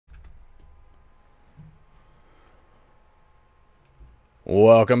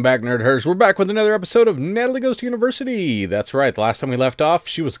Welcome back, Nerd Herds. We're back with another episode of Natalie Goes to University. That's right, the last time we left off,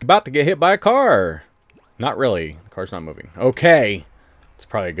 she was about to get hit by a car. Not really. The car's not moving. Okay. It's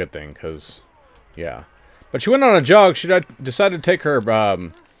probably a good thing, because, yeah. But she went on a jog. She decided to take her,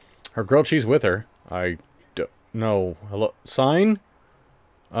 her grilled cheese with her. I don't know. Hello? Sign?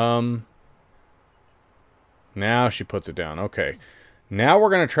 Now she puts it down. Okay. Now we're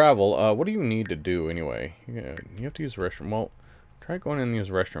going to travel. What do you need to do, anyway? You have to use the restroom. Well, try going in and use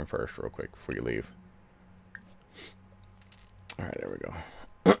the restroom first, real quick, before you leave. Alright, there we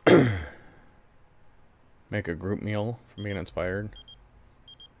go. Make a group meal from being inspired.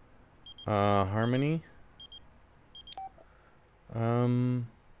 Harmony. Yeah,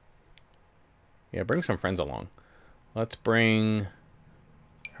 bring some friends along. Let's bring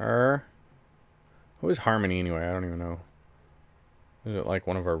her. Who is Harmony, anyway? I don't even know. Is it like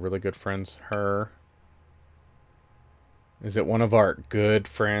one of our really good friends? Her. Is it one of our good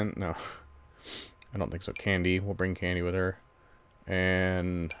friends? No. I don't think so. Candy. We'll bring Candy with her.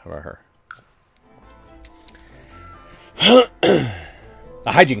 And how about her? The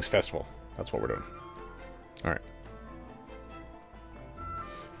Hijinks Festival. That's what we're doing. Alright.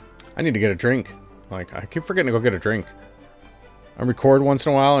 I need to get a drink. Like, I keep forgetting to go get a drink. I record once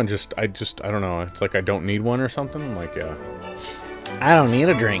in a while and I don't know. It's like I don't need one or something. I'm like, yeah. I don't need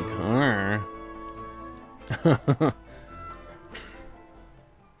a drink.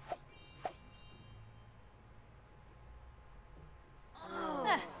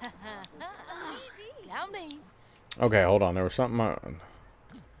 Okay, hold on. There was something I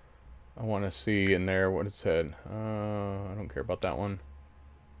want to see in there. What it said. I don't care about that one.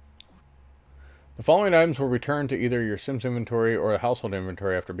 The following items will return to either your Sims inventory or a household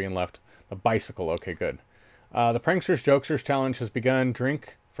inventory after being left. The bicycle. Okay, good. The Pranksters Jokesters Challenge has begun.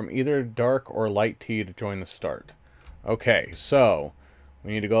 Drink from either dark or light tea to join the start. Okay, so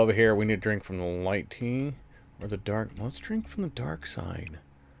we need to go over here. We need to drink from the light tea or the dark. Let's drink from the dark side.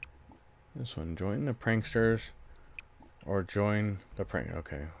 This one. Join the Pranksters or join the prank.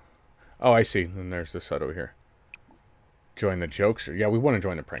 Okay. Oh, I see. Then there's this side over here. Join the Jokesters. Yeah, we want to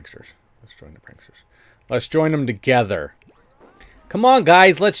join the Pranksters. Let's join the Pranksters. Let's join them together. Come on,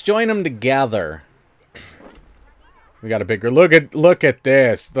 guys. Let's join them together. We got a bigger look at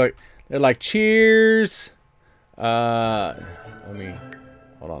this. Look, they're like, cheers. Let me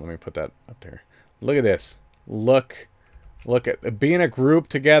hold on. Let me put that up there. Look at this. Look at being a group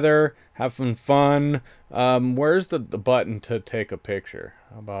together, having fun. Where's the button to take a picture?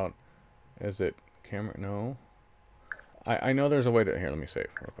 How about, is it camera? No. I know there's a way to, here, let me save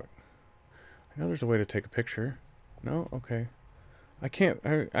real quick. I know there's a way to take a picture. No? Okay. I can't,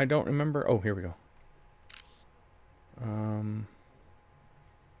 I don't remember. Oh, here we go.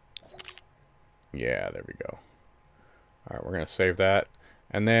 Yeah, there we go. Alright, we're going to save that.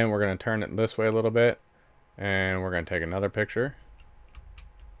 And then we're going to turn it this way a little bit. And we're going to take another picture.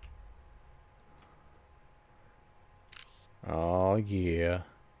 Oh, yeah.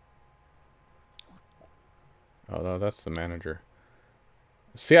 Oh, no, that's the manager.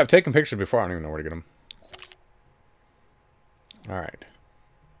 See, I've taken pictures before. I don't even know where to get them. Alright.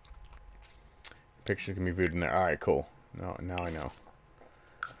 Pictures can be viewed in there. Alright, cool. Now I know.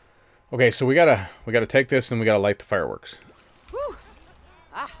 Okay, so we gotta take this and we gotta light the fireworks.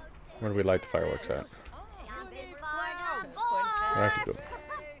 Where do we light the fireworks at? I have to go.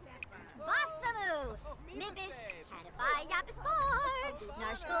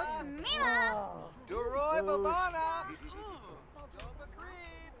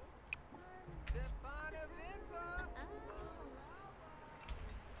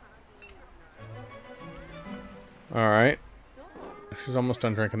 Alright. She's almost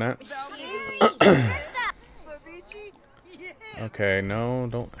done drinking that. Okay, no,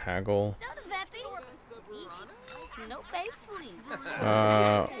 don't haggle.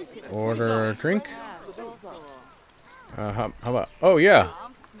 Order a drink. How about, oh yeah.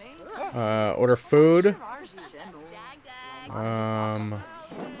 Order food. I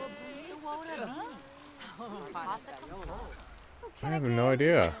have no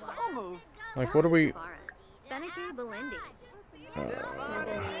idea. Like, what are we?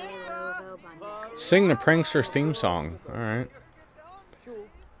 Sing the Pranksters theme song. Alright.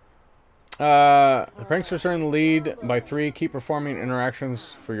 The Pranksters are in the lead by 3. Keep performing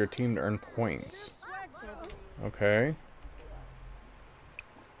interactions for your team to earn points. Okay.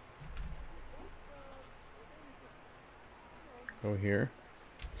 Go here.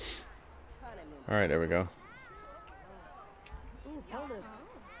 Alright, there we go.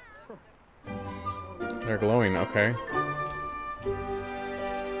 They're glowing, okay.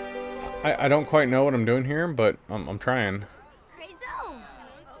 I don't quite know what I'm doing here, but I'm trying.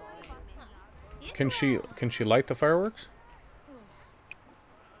 Can she light the fireworks?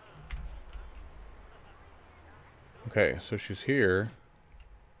 Okay, so she's here.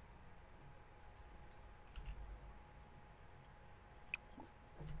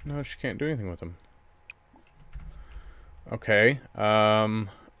 No, she can't do anything with them. Okay.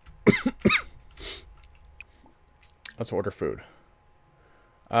 Let's order food.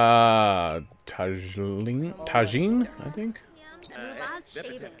 Tagine, I think.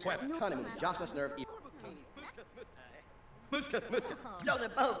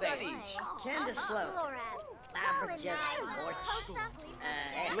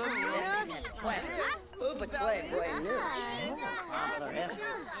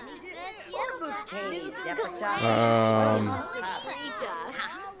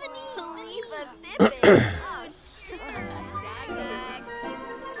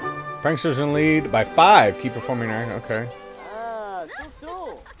 Pranksters in lead by 5. Keep performing. Okay.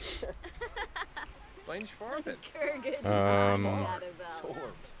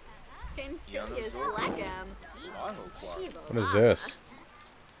 What is this?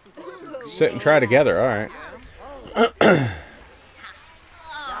 Sit and try together. All right.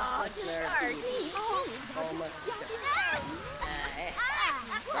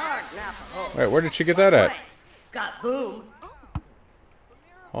 Wait, where did she get that at?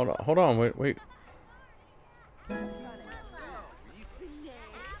 Hold on, wait.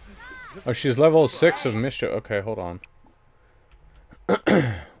 Oh, she's level 6 of mischief. Okay, hold on.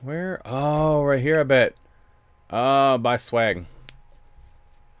 Where? Oh, right here, I bet. Buy swag.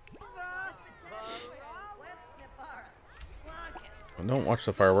 Don't watch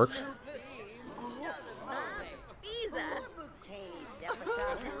the fireworks.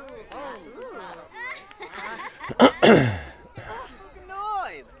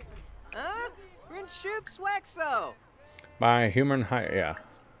 Buy human high, yeah.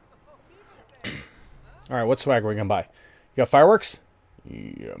 Alright, what swag are we gonna buy? You got fireworks?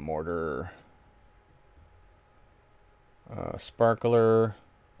 Yeah, mortar. Sparkler.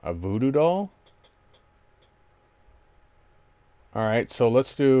 A voodoo doll? Alright, so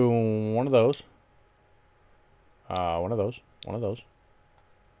let's do one of those. One of those. One of those.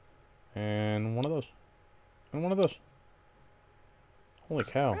 And one of those. And one of those. Holy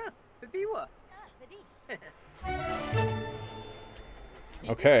cow.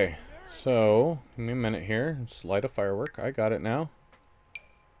 Okay, so give me a minute here. Let's light a firework. I got it now.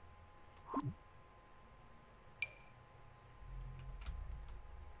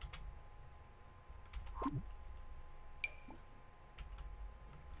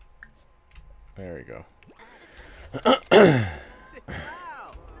 There we go.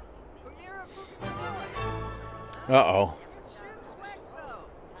 Uh-oh.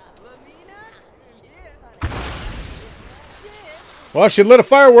 Well, she lit a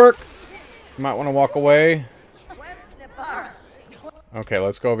firework. You might want to walk away. Okay,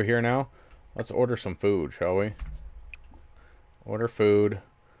 let's go over here now. Let's order some food, shall we? Order food.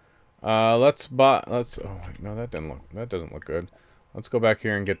 Let's buy. Let's. Oh wait, no, that doesn't look good. Let's go back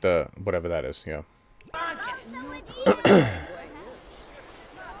here and get the whatever that is. Yeah.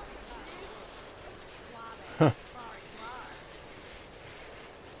 Huh.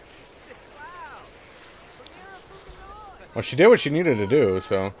 Well, she did what she needed to do,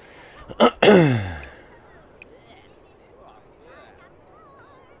 so.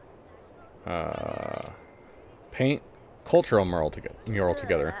 Paint cultural mural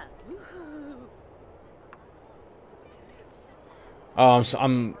together. Oh,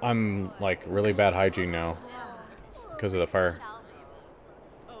 I'm like really bad hygiene now because of the fire.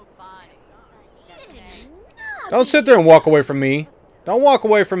 Don't sit there and walk away from me. Don't walk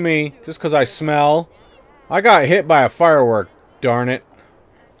away from me just because I smell. I got hit by a firework, darn it.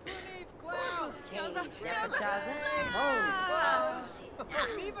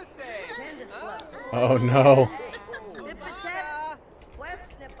 Oh no.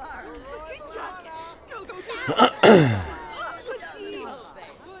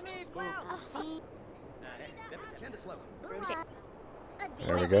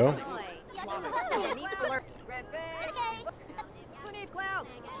 There we go.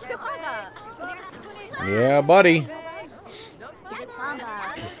 Yeah, buddy.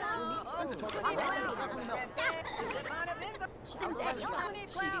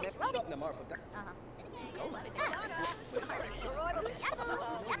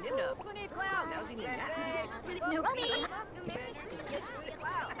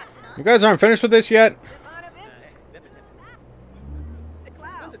 You guys aren't finished with this yet?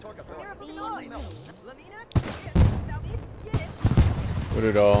 Put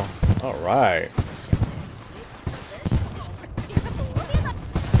it all. All right.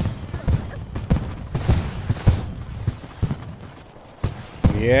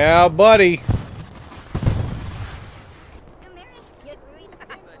 Yeah, buddy.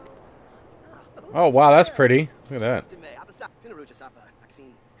 Oh, wow, that's pretty. Look at that.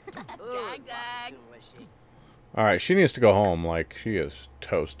 Alright, she needs to go home. Like, she is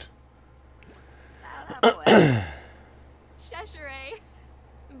toast.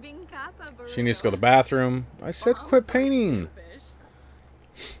 She needs to go to the bathroom. I said quit painting.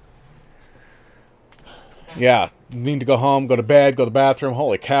 Yeah, need to go home, go to bed, go to the bathroom.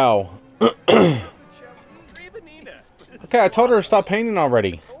 Holy cow. Okay, I told her to stop painting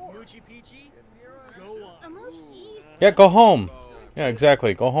already. Yeah, go home. Yeah,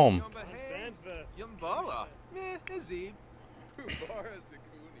 exactly. Go home.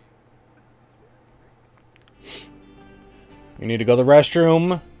 You need to go to the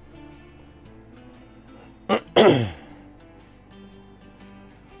restroom.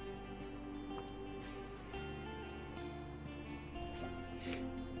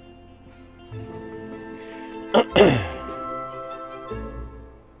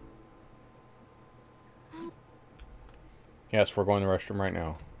 Yes, we're going to the restroom right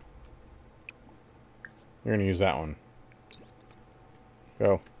now. You're going to use that one.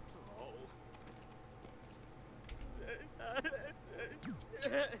 Go.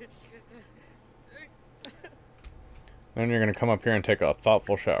 Then you're going to come up here and take a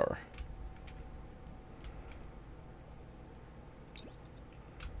thoughtful shower.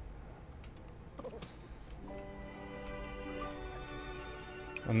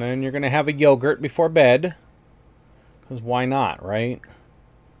 And then you're going to have a yogurt before bed. Because why not, right?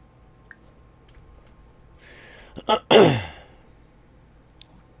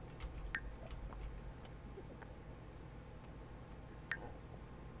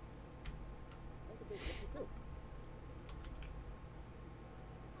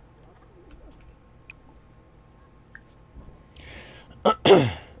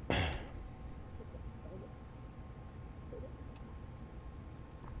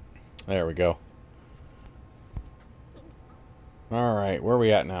 There we go. Alright, where are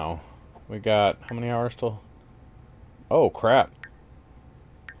we at now? We got how many hours till? Oh, crap.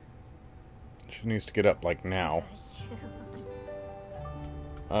 She needs to get up, like, now.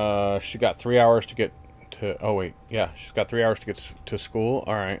 She got 3 hours to get to... Oh, wait. Yeah, she's got 3 hours to get to school.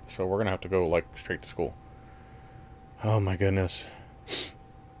 Alright, so we're gonna have to go, like, straight to school. Oh, my goodness.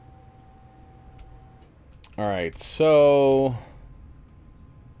 Alright, so...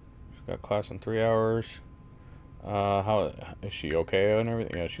 She's got class in 3 hours. How... Is she okay and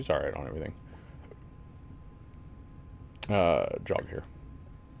everything? Yeah, she's alright on everything. Jog here.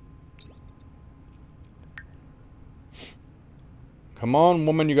 Come on,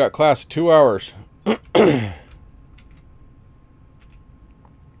 woman, you got class 2 hours.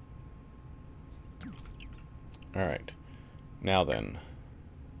 Alright. Now then.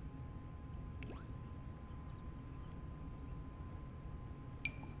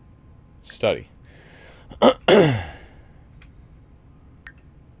 Study.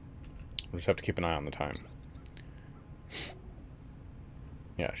 We'll just have to keep an eye on the time.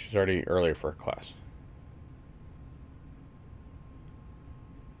 Yeah, she's already early for her class.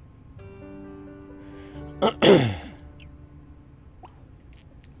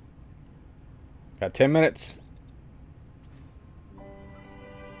 Got 10 minutes.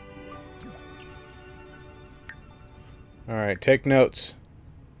 Alright, take notes.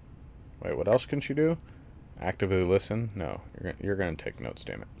 Wait, what else can she do? Actively listen? No, you're gonna take notes,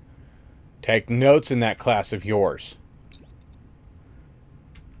 damn it. Take notes in that class of yours.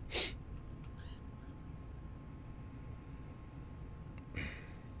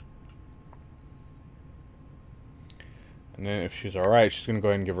 And then if she's alright, she's gonna go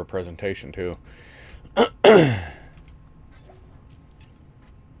ahead and give her a presentation too.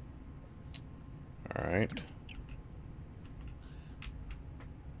 Alright.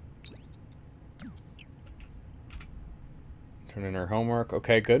 Turn in her homework.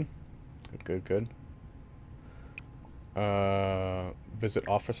 Okay, good. Good. Visit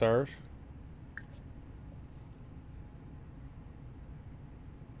office hours.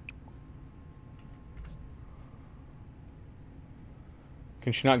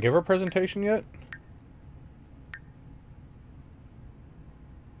 Can she not give her a presentation yet?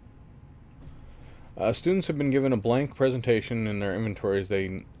 Students have been given a blank presentation in their inventories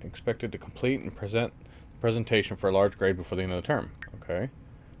they expected to complete and present the presentation for a large grade before the end of the term. Okay.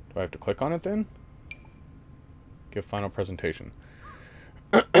 Do I have to click on it then? Give final presentation.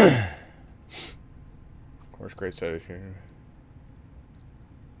 Course grade status here.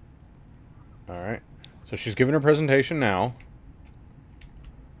 Alright. So she's giving her presentation now.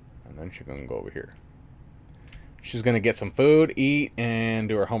 And then she's going to go over here. She's going to get some food, eat, and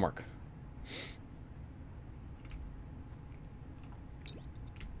do her homework.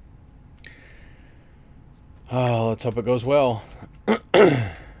 Oh, let's hope it goes well.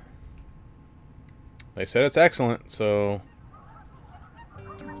 They said it's excellent, so...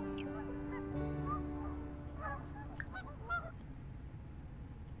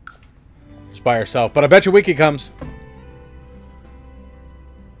 It's by herself, but I bet you Wiki comes.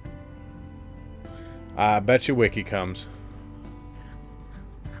 I bet you Wiki comes.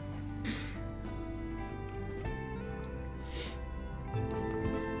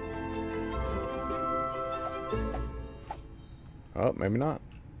 Oh, maybe not.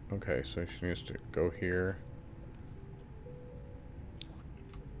 Okay, so she needs to go here.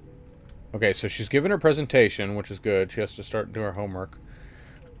 Okay, so she's given her presentation, which is good. She has to start doing her homework.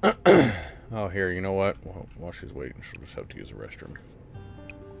 Oh, here, you know what? Well, while she's waiting, she'll just have to use the restroom.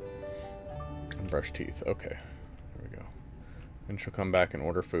 And brush teeth. Okay, there we go. Then she'll come back and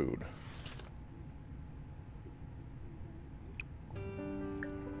order food.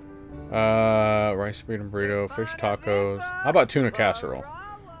 Rice and burrito, fish tacos. How about tuna casserole?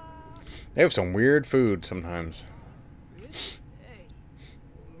 They have some weird food sometimes.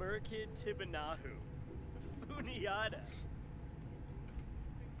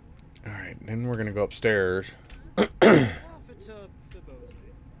 Alright, then we're gonna go upstairs.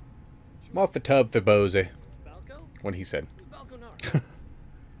 Moffatub Fibose. What he said.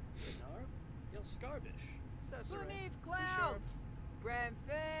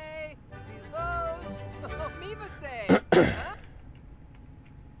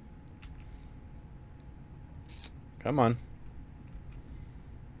 Come on.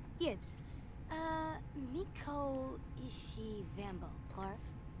 Yibs. Miko Ishi Vambo Parf.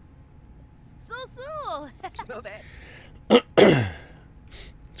 So.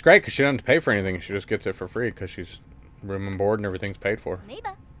 It's great because she doesn't have to pay for anything. She just gets it for free because she's room and board and everything's paid for.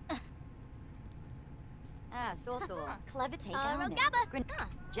 So. Clever take on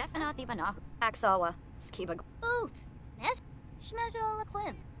Jeff and Athi Banah. Axawa. Skiba. Oots. Nes. Shmejo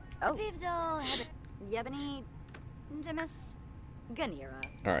Klim. Sapivdo. Yebani. Dimis. Ganira.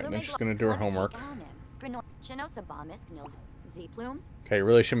 Alright, then she's going to do her homework. Okay,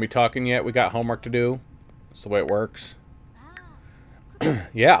 really shouldn't be talking yet. We got homework to do. That's the way it works.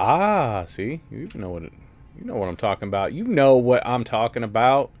 Yeah, see? You know what I'm talking about. You know what I'm talking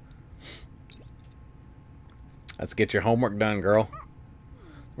about. Let's get your homework done, girl.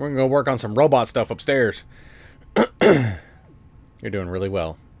 We're going to go work on some robot stuff upstairs. You're doing really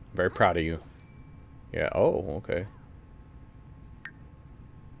well. Very proud of you. Yeah, oh, okay.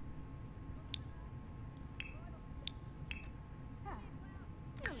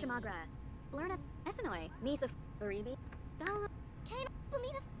 Shamagra. Learn a Essanoi. Misa Baribi. Dal. Kane.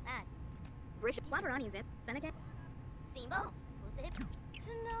 Bumina. Brish. Labarani Zip. Seneca. Simbo.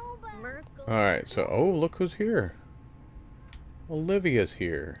 Alright, so, oh, look who's here. Olivia's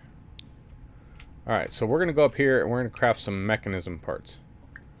here. Alright, so we're going to go up here and we're going to craft some mechanism parts.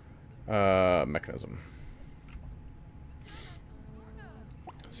 Mechanism.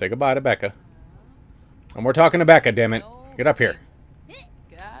 Say goodbye to Becca. And we're talking to Becca, damn it. Get up here.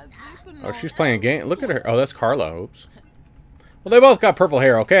 Oh, she's playing a game. Look at her. Oh, that's Carla. Oops. Well, they both got purple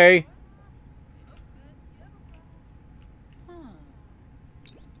hair, okay?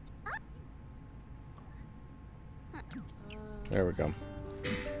 There we go.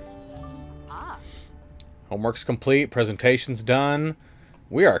 Homework's complete. Presentation's done.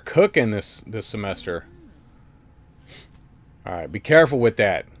 We are cooking this semester. Alright, be careful with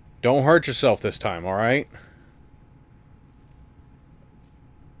that. Don't hurt yourself this time, alright?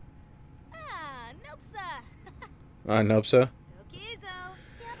 Nopsa.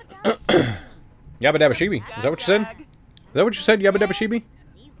 Yabba Dabba Shibi. Is that what you said? Is that what you said, Yabba Dabba Shibi?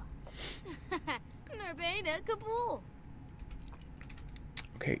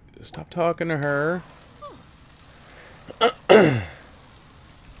 Okay, stop talking to her.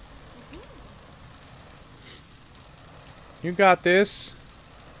 You got this.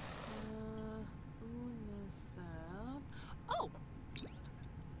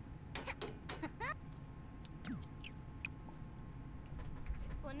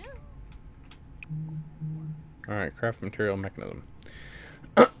 Alright, craft material mechanism.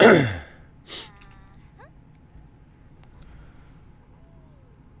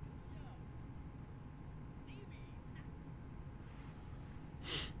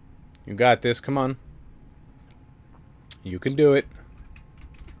 You got this, come on. You can do it.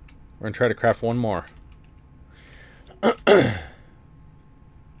 We're gonna try to craft one more.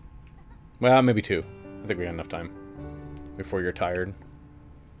 Well, maybe two. I think we got enough time before you're tired.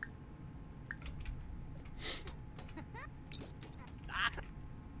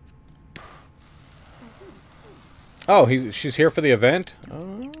 Oh, she's here for the event?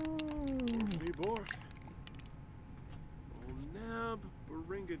 Oh.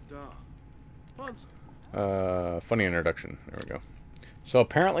 Funny introduction. There we go. So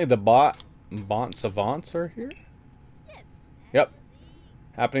apparently the Bont Savants are here? Yep.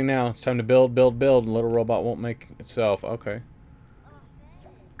 Happening now. It's time to build, build, build. Little robot won't make itself. Okay.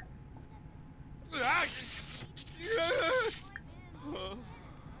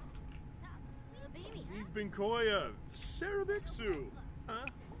 Binkoya, Cerebixu,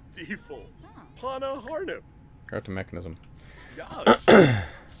 Default, Pana Harnip. Got the mechanism. Yes,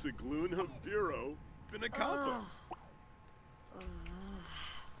 Sigluna Biro, Binakapa.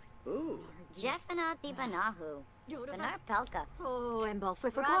 Ooh. Jeffana di Banahu. Benar Pelka. Oh, en bal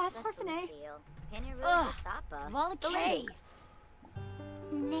voor glas, harfene. Pinnaru Sapa. Volcay.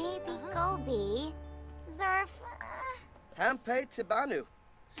 Snaby Gobi. Zerf. Hampe Tibanu.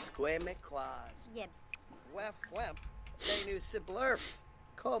 Squame Quaz. Yibs. Wef Wemp. Denu Siblurf.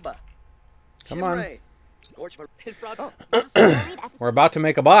 Koba. Come on. Chimray. We're about to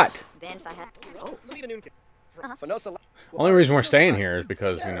make a bot. Oh, Fanosa. Only reason we're staying here is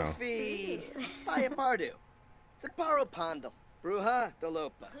because, you know. Serafi. Payapardu. Zaparo Pandal. Bruja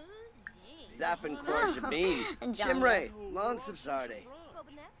Dalopa. Zappin Korjabin. Chimray. Lons of Sarde.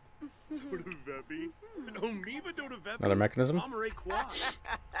 Another mechanism?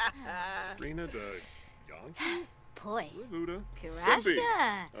 Boy.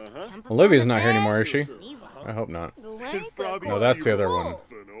 Kurasha. Olivia's not here anymore, is she? I hope not. No, that's the other one.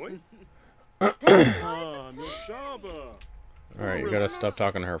 Alright, you gotta stop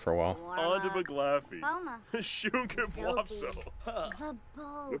talking to her for a while.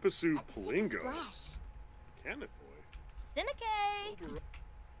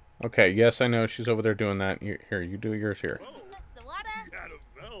 Okay, yes, I know she's over there doing that. Here, you do yours here.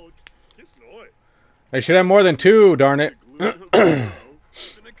 They should have more than two, darn it.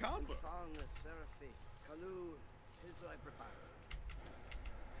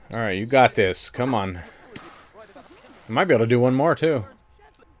 Alright, you got this. Come on. You might be able to do one more, too.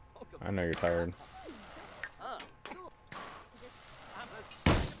 I know you're tired.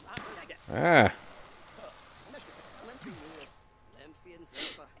 Ah.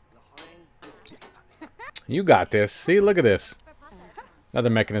 You got this. See, look at this. Another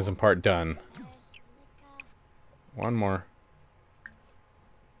mechanism part done. One more.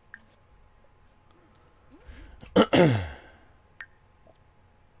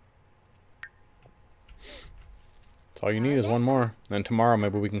 All you need is one more. Then tomorrow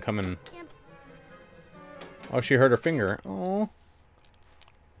maybe we can come and... Oh, she hurt her finger. Oh.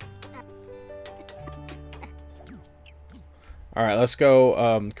 Alright, let's go.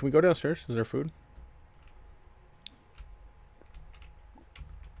 Can we go downstairs? Is there food?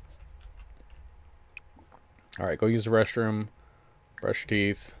 Alright, go use the restroom. Brush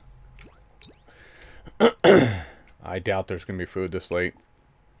teeth. I doubt there's going to be food this late.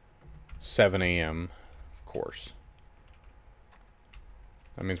 7 a.m. Of course.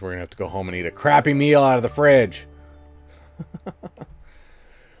 That means we're going to have to go home and eat a crappy meal out of the fridge.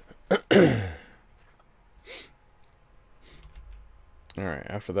 Alright,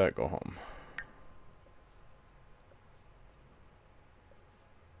 after that, go home.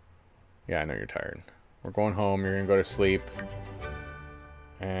 Yeah, I know you're tired. We're going home, you're going to go to sleep.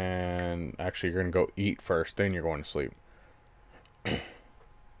 And actually, you're going to go eat first, then you're going to sleep. I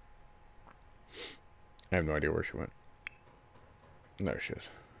have no idea where she went. There she is.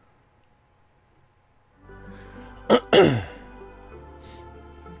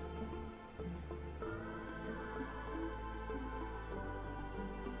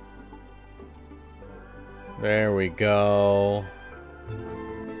 There we go.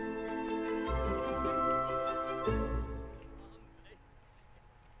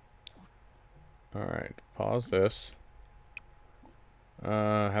 Alright, pause this.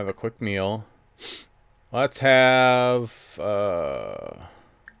 Have a quick meal. Let's have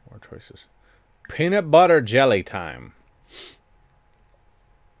more choices. Peanut butter jelly time.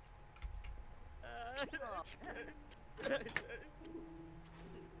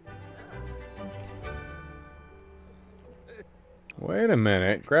 Wait a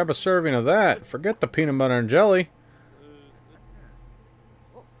minute. Grab a serving of that. Forget the peanut butter and jelly.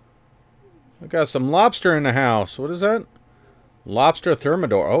 We got some lobster in the house. What is that? Lobster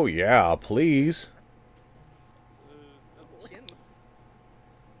thermidor. Oh, yeah, please.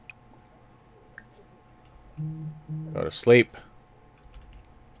 Go to sleep.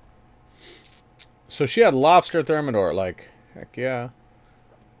 So she had lobster thermidor. Like, heck yeah.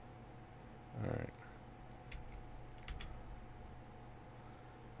 Alright.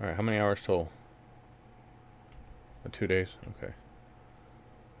 Alright, how many hours till? 2 days. Okay.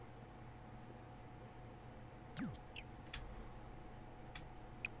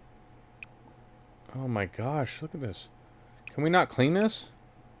 Oh my gosh, look at this. Can we not clean this?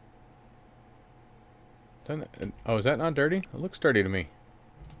 Oh, is that not dirty? It looks dirty to me.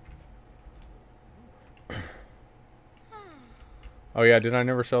 Oh yeah, did I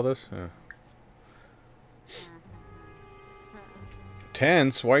never sell this?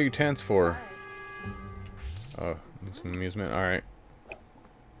 Tense? Why are you tense for? Oh, need some amusement. Alright.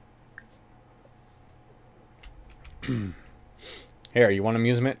 Here, you want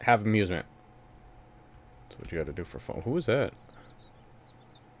amusement? Have amusement. That's what you gotta do for fun. Who is that?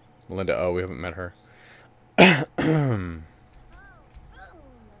 Melinda. Oh, we haven't met her.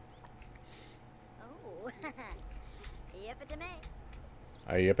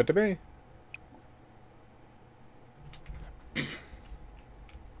 Yippee-to-me.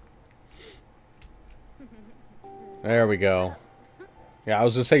 There we go. Yeah, I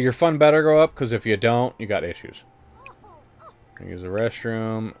was gonna say your fun better go up, because if you don't, you got issues. Use the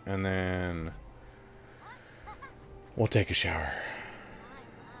restroom, and then we'll take a shower.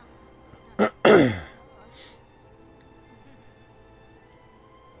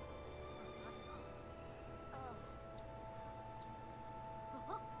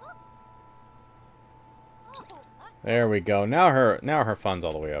 There we go. Now her fun's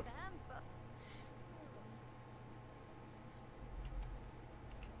all the way up.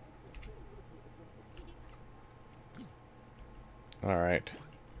 All right.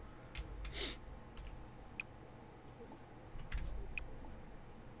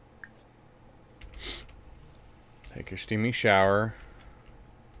 Take your steamy shower.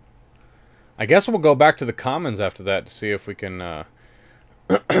 I guess we'll go back to the commons after that to see if we can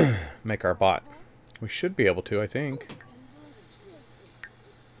make our bot. We should be able to, I think.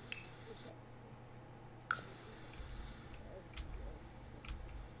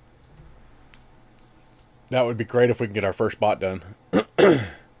 That would be great if we can get our first bot done.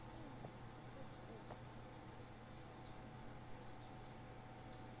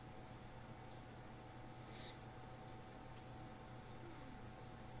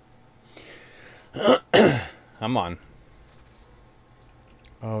 I'm on.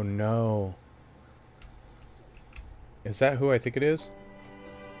 Oh no. Is that who I think it is?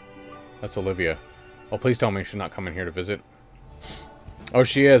 That's Olivia. Oh, please tell me she's not coming here to visit. Oh,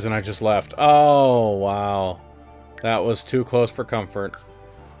 she is, and I just left. Oh, wow. That was too close for comfort.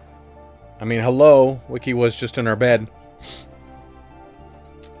 I mean, hello. Wiki was just in her bed.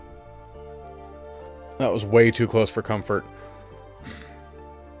 That was way too close for comfort.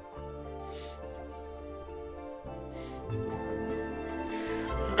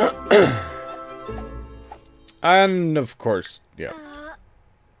 And, of course, yeah.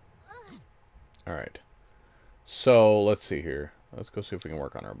 Alright. So, let's see here. Let's go see if we can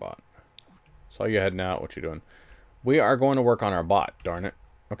work on our bot. Saw you heading out. What you doing? We are going to work on our bot, darn it.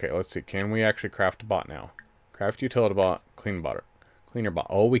 Okay, let's see. Can we actually craft a bot now? Craft utility bot, clean bot. Cleaner bot.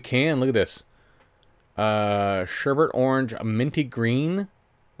 Oh, we can. Look at this. Sherbet orange, a minty green.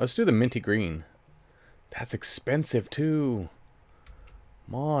 Let's do the minty green. That's expensive, too.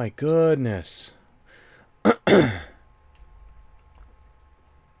 My goodness.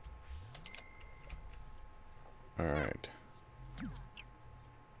 Alright.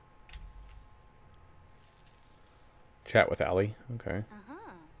 Chat with Allie. Okay.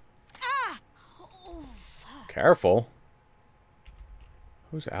 Careful.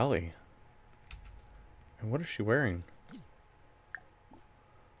 Who's Allie? And what is she wearing?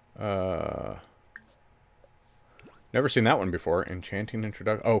 Never seen that one before. Enchanting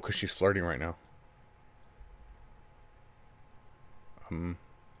introduction. Oh, because she's flirting right now.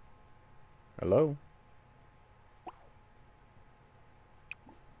 Hello?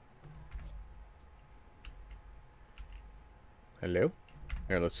 Hello?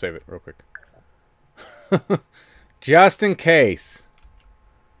 Here, let's save it real quick. Just in case.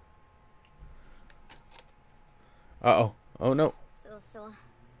 Uh-oh. Oh, no.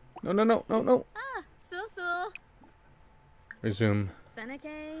 No, no, no, no, no. Resume.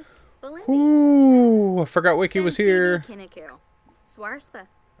 Ooh, I forgot Wiki was here.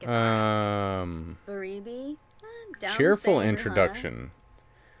 Cheerful introduction.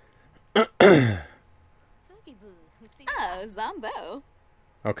 Oh, Zombo.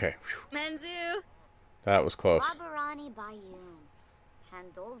 Okay. Menzu. That was close. Wabarani Bayum.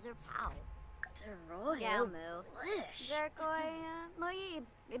 Handolzer Pow. Gelmu. Zerkoi Moyib.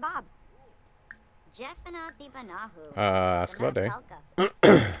 Ibab. Jeffana Dibanahu. Ask about day.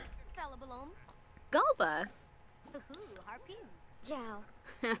 Galba. Jiao.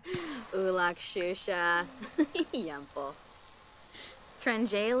 Ulak Shusha. Yumple.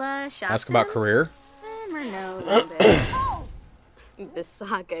 Trangela, Shasam. Ask about career.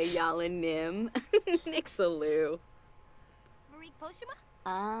 Bisaka Yalanim. Nixaloo. Marie Poshima?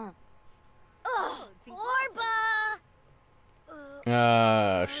 Ah. Oh,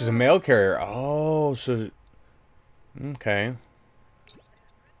 Orba! She's a mail carrier. Oh, so okay.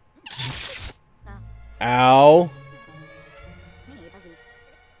 Ow.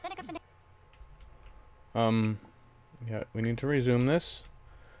 Yeah, we need to resume this.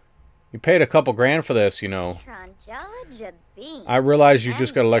 You paid a couple grand for this, you know. I realize you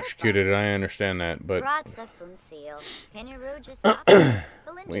just got electrocuted, and I understand that, but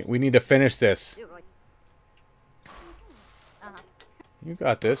we need to finish this. You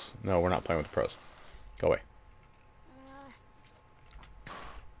got this. No, we're not playing with the pros. Go away.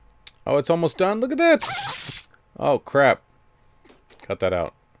 Oh, it's almost done. Look at that. Oh, crap. Cut that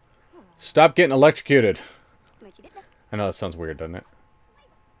out. Stop getting electrocuted. I know that sounds weird, doesn't it?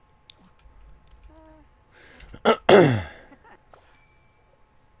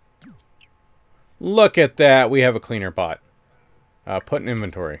 Look at that. We have a cleaner bot. Put in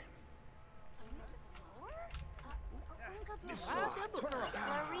inventory.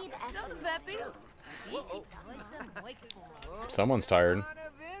 Someone's tired.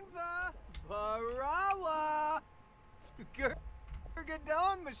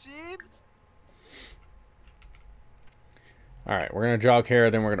 Alright, we're going to jog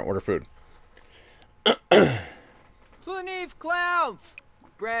here, then we're going to order food. Plunif Clownf,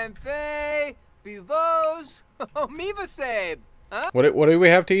 Branfay, Bivos, Mivasabe. Huh? What do we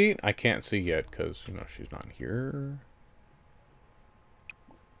have to eat? I can't see yet because, you know, she's not here.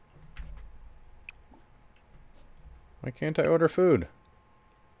 Why can't I order food?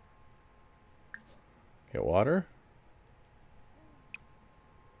 Get water?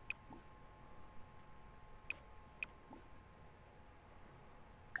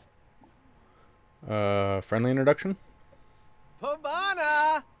 Friendly introduction?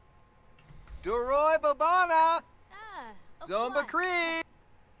 Babana! Doroy Babana! Zomba Cree!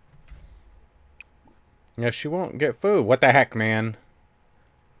 Yeah, she won't get food. What the heck, man?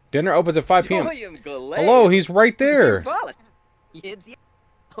 Dinner opens at 5 p.m. Hello, he's right there.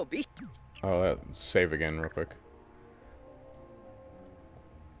 Oh, save again real quick.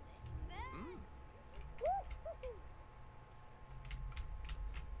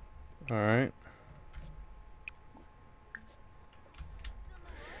 All right.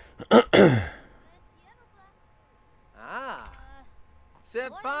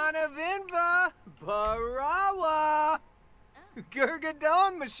 Sepana Vinva! Barawa!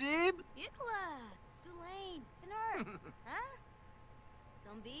 Gurgadon Mashib! Yiklas! Dulane! Finur! Huh?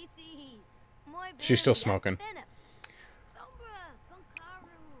 Zombisi! She's still smoking.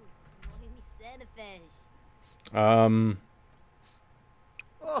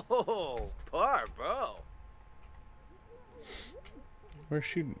 Oh, par bro. Where's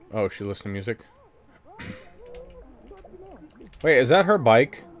she? Oh, she listening to music. Wait, is that her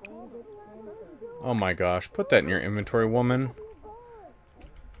bike? Oh my gosh, put that in your inventory, woman.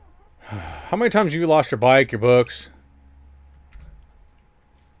 How many times have you lost your bike, your books?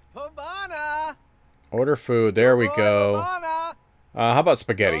 Habana. Order food, there we go. How about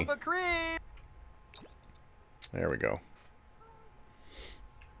spaghetti? There we go.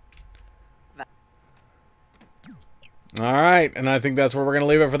 Alright, and I think that's where we're going to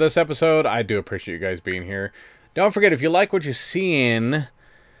leave it for this episode. I do appreciate you guys being here. Don't forget, if you like what you're seeing,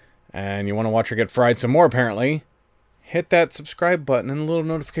 and you want to watch her get fried some more, apparently, hit that subscribe button and a little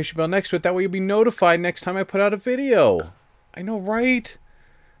notification bell next to it. That way you'll be notified next time I put out a video. I know, right?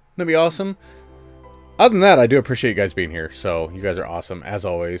 That'd be awesome. Other than that, I do appreciate you guys being here. So, you guys are awesome, as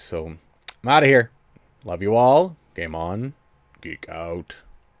always. So, I'm out of here. Love you all. Game on. Geek out.